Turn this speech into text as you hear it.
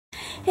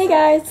Hey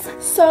guys!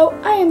 So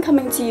I am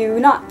coming to you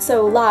not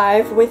so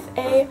live with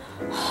a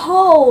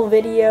haul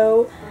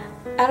video.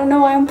 I don't know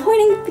why I'm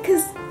pointing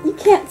because you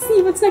can't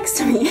see what's next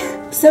to me.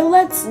 So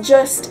let's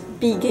just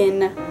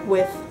begin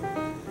with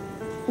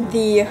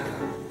the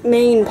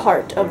main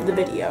part of the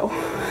video.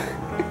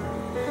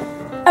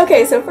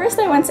 Okay, so first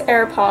I went to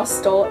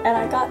Aeropostale and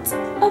I got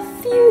a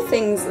few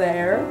things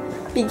there.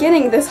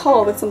 Beginning this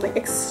haul with something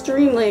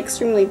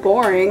extremely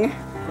boring.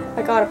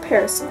 I got a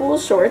pair of school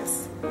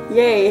shorts.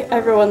 Yay,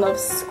 everyone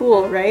loves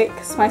school, right?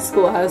 Because my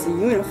school has a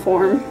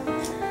uniform.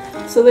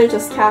 So they're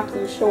just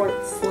khaki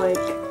shorts, like,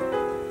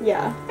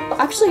 yeah.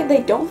 Actually,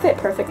 they don't fit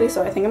perfectly,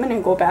 so I think I'm gonna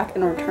go back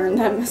and return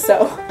them,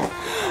 so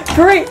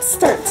great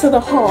start to the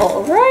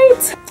haul,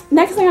 right?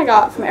 Next thing I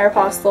got from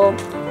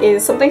Aeropostale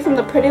is something from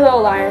the Pretty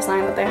Little Liars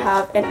line that they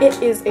have, and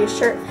it is a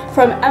shirt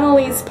from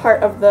Emily's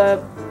part of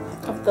the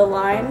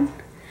line.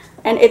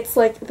 And it's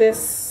like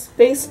this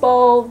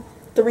baseball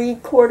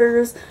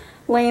 3/4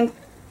 length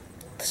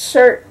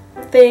shirt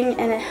thing,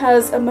 and it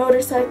has a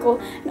motorcycle,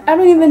 and I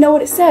don't even know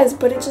what it says,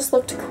 but it just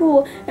looked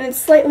cool, and it's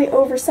slightly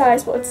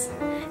oversized. Well, it's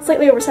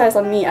slightly oversized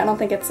on me. I don't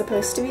think it's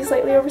supposed to be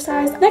slightly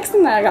oversized. Next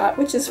thing that I got,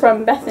 which is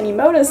from Bethany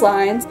Moda's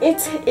lines,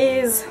 it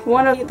is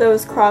one of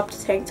those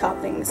cropped tank top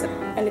things,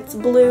 and it's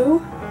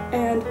blue,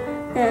 and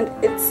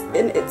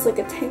it's like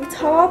a tank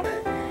top,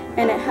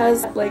 and it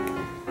has like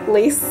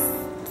lace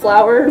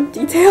flower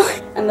detail,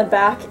 and the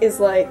back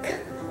is like,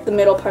 the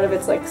middle part of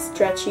it's like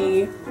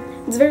stretchy.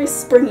 It's very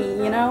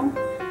springy, you know?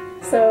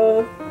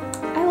 So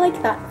I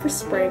like that for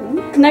spring.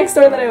 The next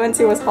store that I went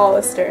to was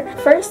Hollister.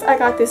 First I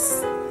got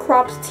this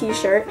cropped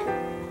t-shirt,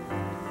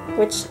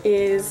 which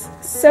is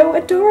so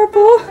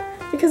adorable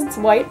because it's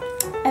white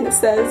and it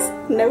says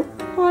nope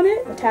on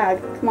it.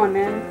 Tag, come on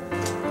man,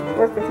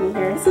 work with me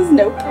here. It says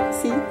nope,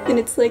 see? And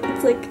it's like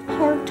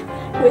heart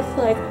with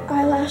like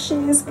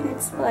eyelashes, and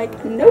it's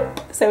like nope.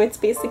 So it's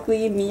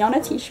basically me on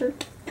a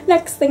t-shirt.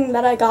 Next thing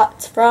that I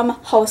got from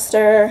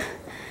Hollister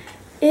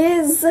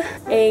is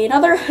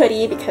another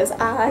hoodie because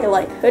I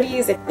like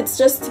hoodies. It's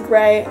just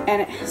gray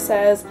and it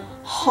says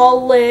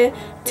Holly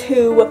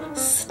to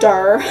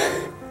Stir.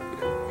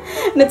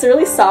 And it's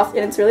really soft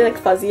and it's really like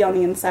fuzzy on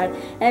the inside,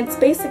 and it's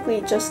basically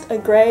just a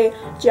gray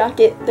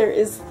jacket. There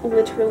is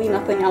literally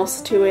nothing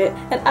else to it,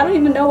 and I don't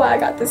even know why I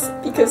got this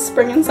because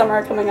spring and summer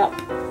are coming up.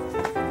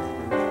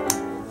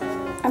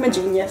 I'm a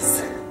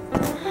genius.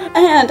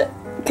 And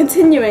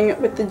continuing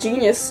with the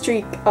genius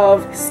streak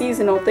of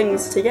seasonal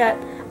things to get,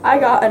 I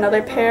got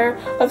another pair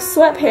of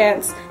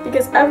sweatpants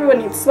because everyone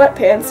needs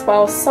sweatpants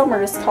while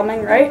summer is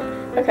coming, right?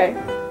 Okay,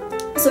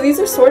 so these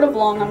are sort of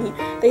long on me.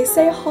 They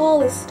say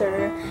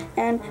Hollister,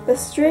 and the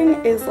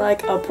string is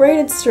like a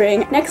braided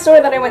string. Next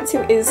store that I went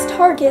to is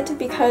Target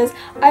because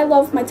I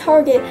love my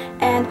Target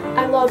and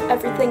I love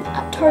everything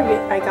at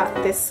Target. I got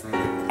this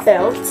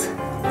belt,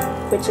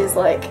 which is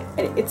like,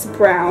 it's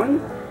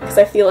brown, because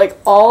I feel like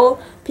all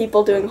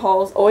people doing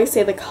hauls always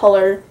say the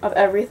color of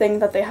everything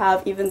that they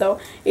have, even though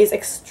it is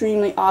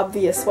extremely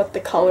obvious what the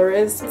color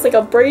is. It's like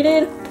a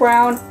braided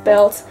brown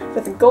belt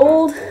with a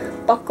gold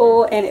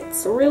buckle, and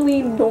it's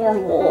really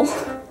normal.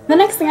 The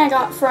next thing I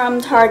got from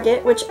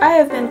Target, which I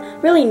have been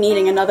really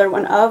needing another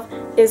one of,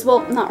 is,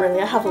 well, not really,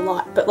 I have a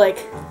lot, but like,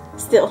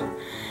 still,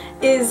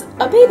 is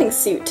a bathing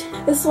suit.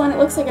 This one, it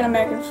looks like an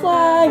American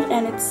flag,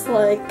 and it's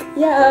like,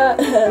 yeah,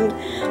 and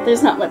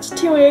there's not much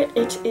to it.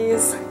 It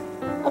is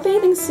a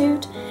bathing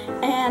suit,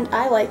 and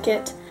I like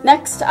it.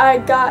 Next, I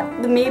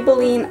got the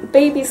Maybelline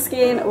Baby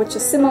Skin, which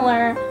is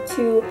similar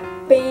to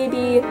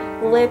Baby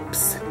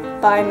Lips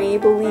by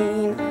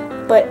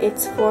Maybelline, but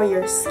it's for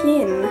your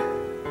skin,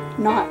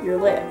 not your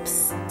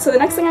lips. So the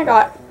next thing I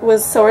got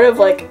was sort of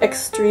like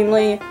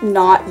extremely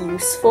not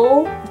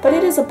useful, but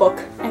it is a book,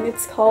 and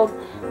it's called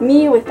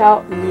Me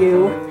Without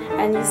You.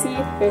 And you see,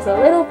 there's a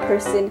little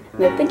person,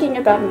 and they're thinking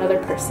about another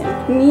person.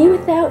 Me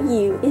without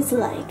you is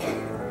like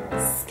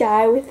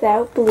sky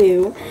without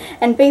blue,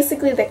 and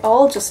basically they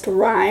all just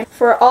rhyme.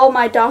 For all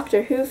my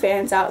Doctor Who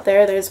fans out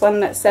there, there's one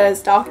that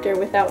says Doctor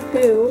Without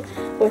Who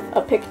with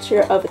a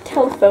picture of a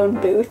telephone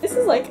booth. This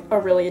is like a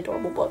really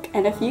adorable book,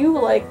 and if you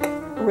like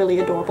really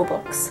adorable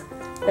books,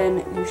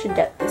 then you should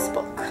get this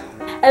book.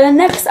 And then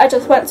next I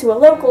just went to a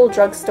local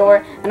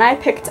drugstore and I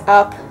picked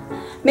up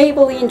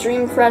Maybelline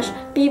Dream Fresh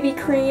BB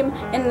Cream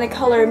in the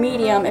color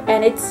medium,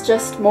 and it's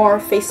just more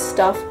face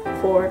stuff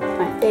for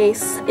my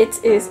face.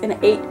 It is an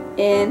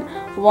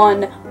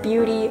 8-in-1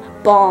 beauty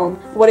balm.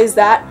 What is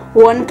that?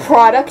 One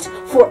product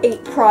for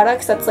 8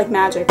 products? That's like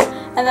magic.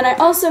 And then I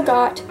also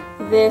got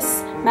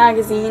this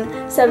magazine,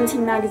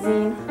 17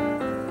 magazine,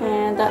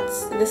 and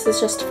this is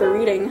just for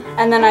reading.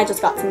 And then I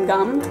just got some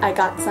gum. I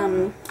got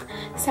some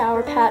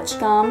Sour Patch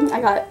gum. I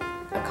got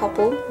a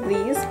couple of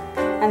these.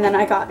 And then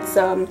I got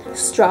some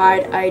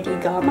Stride ID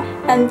gum.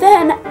 And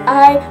then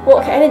well,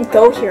 okay, I didn't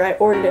go here, I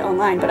ordered it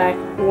online, but I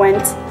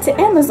went to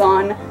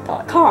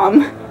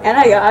Amazon.com and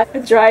I got a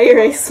dry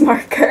erase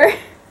marker.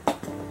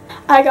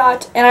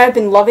 and I've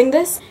been loving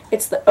this.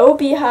 It's the O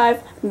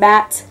Beehive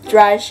Matte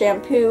Dry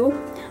Shampoo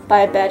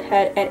by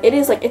Bedhead, and it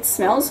is like, it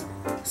smells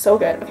So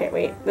good. Okay,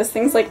 wait. This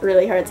thing's like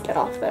really hard to get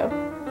off though.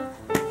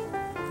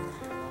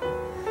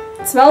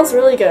 It smells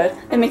really good.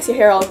 It makes your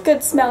hair all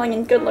good smelling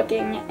and good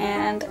looking,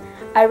 and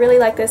I really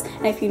like this.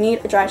 And if you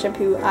need a dry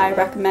shampoo, I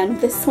recommend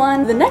this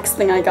one. The next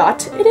thing I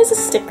got, it is a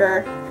sticker.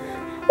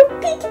 A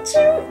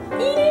Pikachu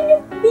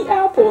eating the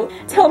apple.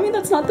 Tell me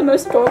that's not the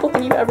most adorable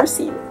thing you've ever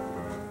seen.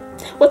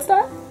 What's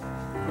that?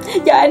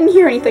 Yeah, I didn't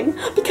hear anything,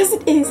 because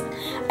it is.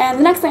 And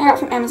the next thing I got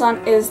from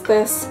Amazon is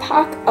this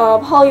pack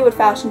of Hollywood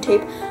fashion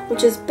tape,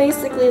 which is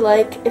basically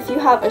like if you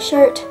have a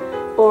shirt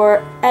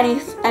or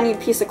any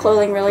piece of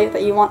clothing really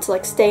that you want to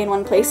like stay in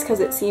one place because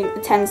it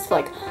tends to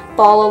like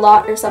ball a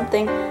lot or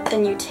something,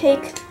 then you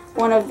take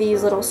one of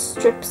these little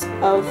strips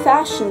of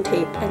fashion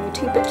tape and you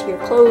tape it to your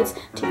clothes,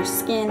 to your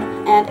skin,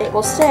 and it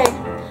will stay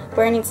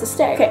where it needs to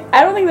stay. Okay,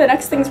 I don't think the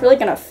next thing's really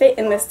gonna fit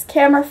in this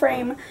camera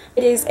frame.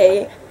 It is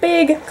a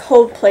big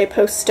Coldplay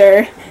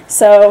poster.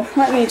 So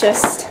let me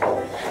just,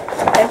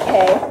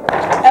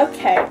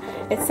 okay.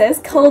 It says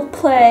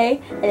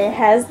Coldplay and it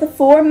has the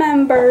 4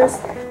 members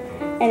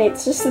and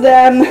it's just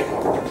them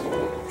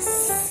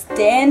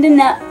standing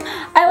up.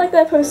 I like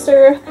that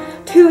poster.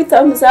 2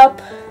 thumbs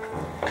up.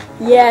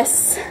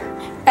 Yes.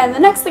 And the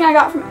next thing I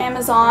got from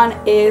Amazon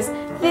is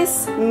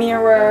this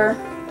mirror,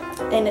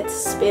 and it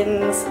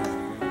spins,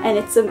 and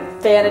it's a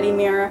vanity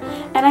mirror.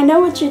 And I know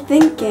what you're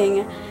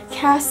thinking,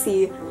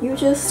 Cassie, you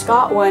just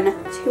got one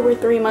 2 or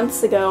 3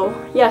 months ago.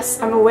 Yes,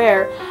 I'm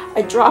aware.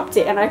 I dropped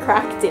it and I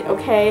cracked it,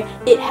 okay?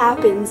 It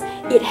happens,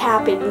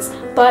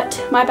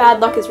 but my bad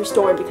luck is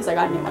restored because I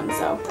got a new one,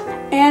 so.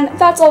 And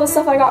that's all the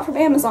stuff I got from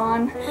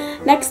Amazon.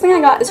 Next thing I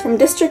got is from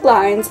District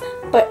Lines,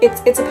 but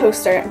it's a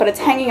poster, but it's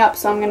hanging up,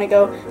 so I'm gonna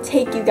go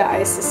take you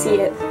guys to see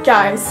it.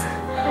 Guys,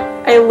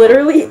 I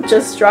literally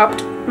just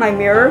dropped my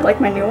mirror,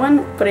 like my new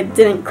one, but it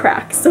didn't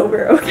crack, so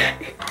we're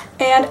okay.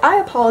 And I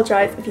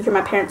apologize if you hear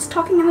my parents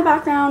talking in the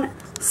background.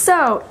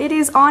 So, it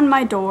is on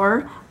my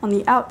door, on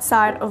the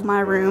outside of my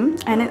room,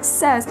 and it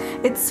says,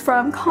 it's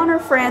from Connor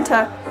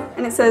Franta,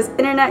 and it says,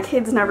 Internet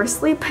Kids Never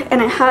Sleep,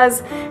 and it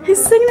has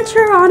his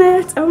signature on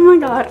it. Oh my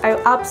god, I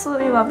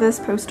absolutely love this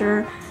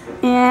poster.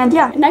 And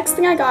yeah, next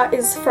thing I got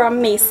is from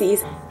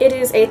Macy's. It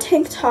is a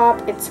tank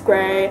top, it's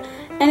gray,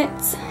 and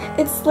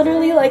it's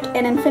literally like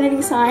an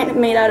infinity sign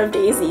made out of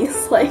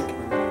daisies. Like,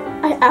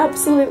 I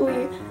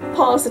absolutely,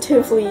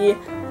 positively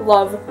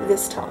love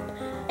this top.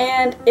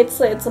 And it's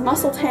a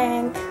muscle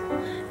tank,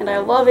 and I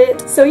love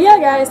it. So yeah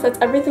guys, that's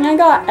everything I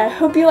got. I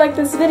hope you like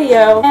this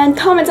video, and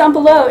comment down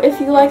below if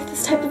you like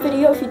this type of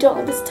video, if you don't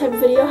like this type of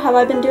video. Have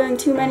I been doing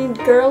too many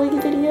girly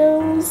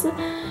videos?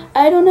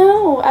 I don't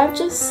know. I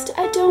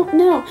don't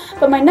know.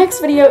 But my next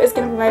video is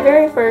going to be my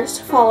very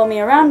first follow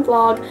me around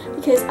vlog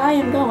because I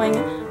am going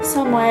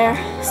somewhere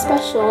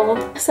special.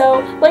 So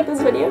like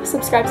this video,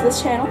 subscribe to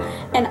this channel,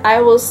 and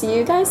I will see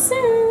you guys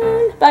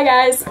soon. Bye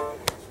guys.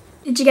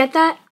 Did you get that?